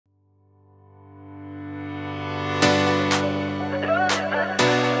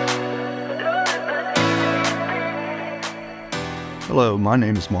Hello, my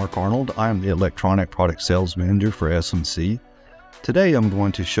name is Mark Arnold. I am the Electronic Product Sales Manager for SMC. Today I'm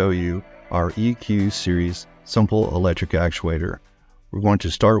going to show you our EQ series simple electric actuator. We're going to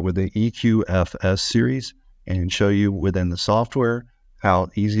start with the EQFS series and show you within the software how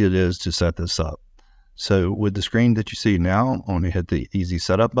easy it is to set this up. So with the screen that you see now, I'm going to hit the Easy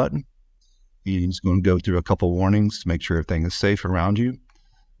Setup button. It's going to go through a couple warnings to make sure everything is safe around you.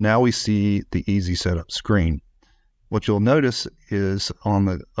 Now we see the Easy Setup screen. What you'll notice is on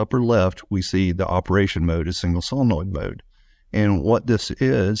the upper left, we see the operation mode is single solenoid mode. And what this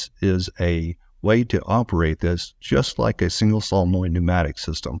is a way to operate this just like a single solenoid pneumatic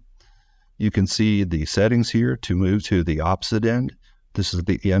system. You can see the settings here to move to the opposite end. This is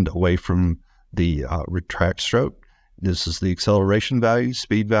the end away from the retract stroke. This is the acceleration values,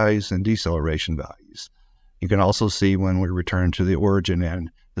 speed values, and deceleration values. You can also see when we return to the origin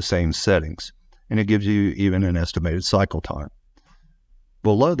end, the same settings. And it gives you even an estimated cycle time.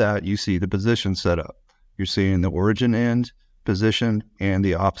 Below that, you see the position setup. You're seeing the origin end position and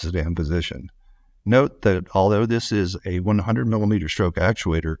the opposite end position. Note that although this is a 100 millimeter stroke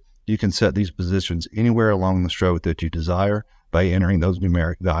actuator, you can set these positions anywhere along the stroke that you desire by entering those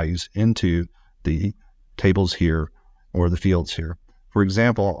numeric values into the tables here or the fields here. For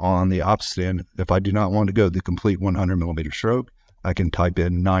example, on the opposite end, if I do not want to go the complete 100 millimeter stroke, I can type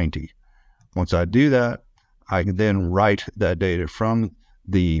in 90. Once I do that, I can then write that data from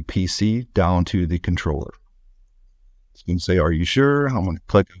the PC down to the controller. So you can say, are you sure? I'm going to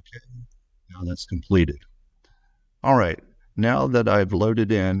click OK. Now that's completed. All right. Now that I've loaded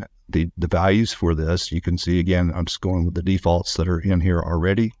in the values for this, you can see again, I'm just going with the defaults that are in here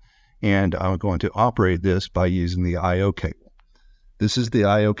already. And I'm going to operate this by using the I/O cable. This is the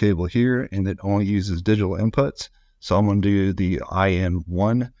I/O cable here, and it only uses digital inputs. So I'm going to do the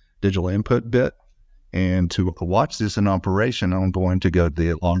IN1 digital input bit. And to watch this in operation, I'm going to go to the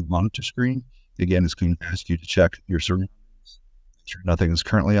alarm monitor screen. Again, it's going to ask you to check your surroundings, make sure nothing is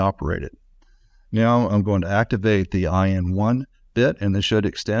currently operated. Now I'm going to activate the IN1 bit, and this should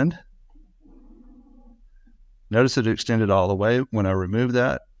extend. Notice it extended all the way. When I remove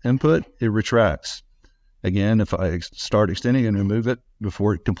that input, it retracts. Again, if I start extending and remove it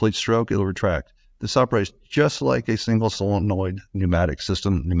before it completes stroke, it'll retract. This operates just like a single solenoid pneumatic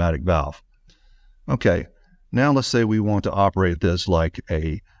system, pneumatic valve. Okay, now let's say we want to operate this like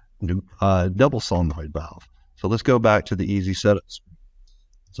a double solenoid valve. So let's go back to the Easy Setup screen.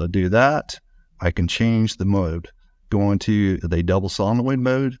 So I do that, I can change the mode, go into the double solenoid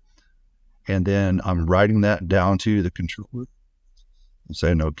mode, and then I'm writing that down to the controller and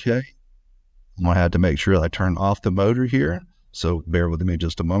saying, okay. I'm going to have to make sure I turn off the motor here. So bear with me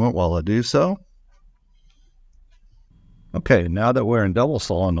just a moment while I do so. Okay, now that we're in double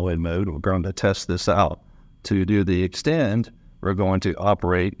solenoid mode, we're going to test this out. To do the extend, we're going to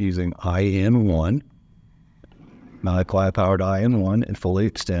operate using IN1. Now I apply power to IN1, it fully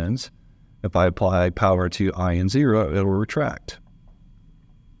extends. If I apply power to IN0, it will retract.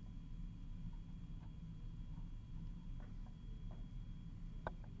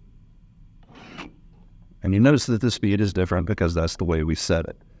 And you notice that the speed is different because that's the way we set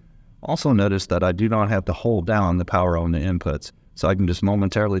it. Also notice that I do not have to hold down the power on the inputs, so I can just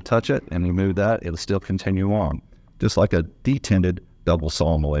momentarily touch it and remove that. It'll still continue on, just like a detented double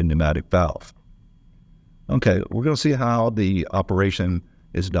solenoid pneumatic valve. Okay, we're going to see how the operation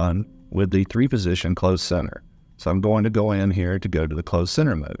is done with the 3-position closed center. So I'm going to go in here to go to the closed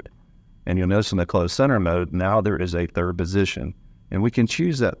center mode. And you'll notice in the closed center mode, now there is a 3rd position. And we can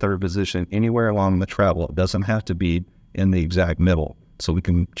choose that 3rd position anywhere along the travel. It doesn't have to be in the exact middle. So we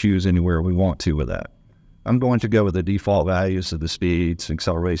can choose anywhere we want to with that. I'm going to go with the default values of the speeds,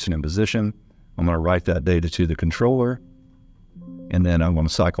 acceleration, and position. I'm going to write that data to the controller, and then I'm going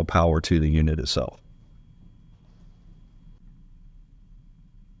to cycle power to the unit itself.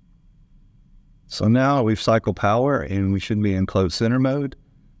 So now we've cycled power, and we should be in closed center mode.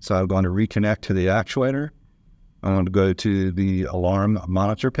 So I'm going to reconnect to the actuator. I'm going to go to the alarm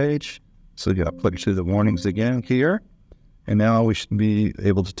monitor page. So you got to click to the warnings again here. And now we should be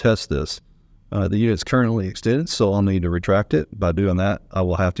able to test this. The unit's currently extended, so I'll need to retract it. By doing that, I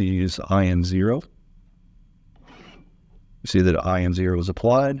will have to use IN0. You see that IN0 is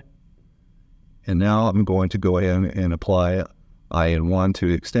applied. And now I'm going to go ahead and apply IN1 to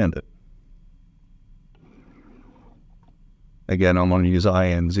extend it. Again, I'm going to use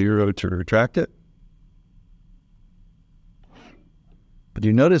IN0 to retract it. But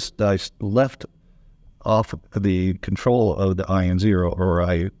you notice that I left off the control of the IN0, or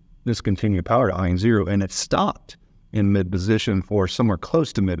I discontinued power to IN0, and it stopped in mid position or somewhere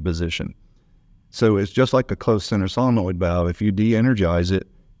close to mid position. So it's just like a closed center solenoid valve. If you de-energize it,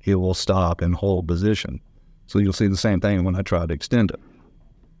 it will stop and hold position. So you'll see the same thing when I try to extend it.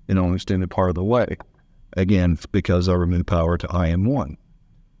 It only extended part of the way. Again, because I removed power to IN1.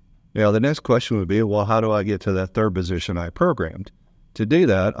 Now the next question would be, well, how do I get to that third position I programmed? To do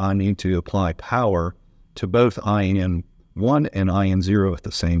that, I need to apply power to both IN1 and IN0 at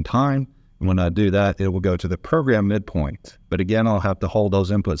the same time. And when I do that, it will go to the program midpoint. But again, I'll have to hold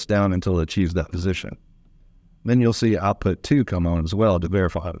those inputs down until it achieves that position. Then you'll see output 2 come on as well to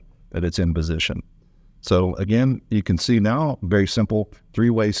verify that it's in position. So again, you can see now, very simple, 3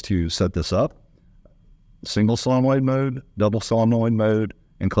 ways to set this up. Single solenoid mode, double solenoid mode,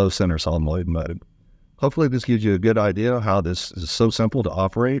 and closed center solenoid mode. Hopefully this gives you a good idea how this is so simple to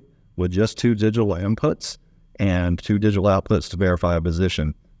operate with just 2 digital inputs and 2 digital outputs to verify a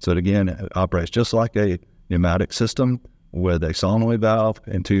position. So again, it operates just like a pneumatic system with a solenoid valve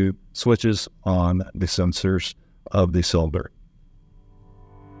and 2 switches on the sensors of the cylinder.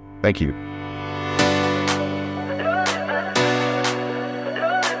 Thank you.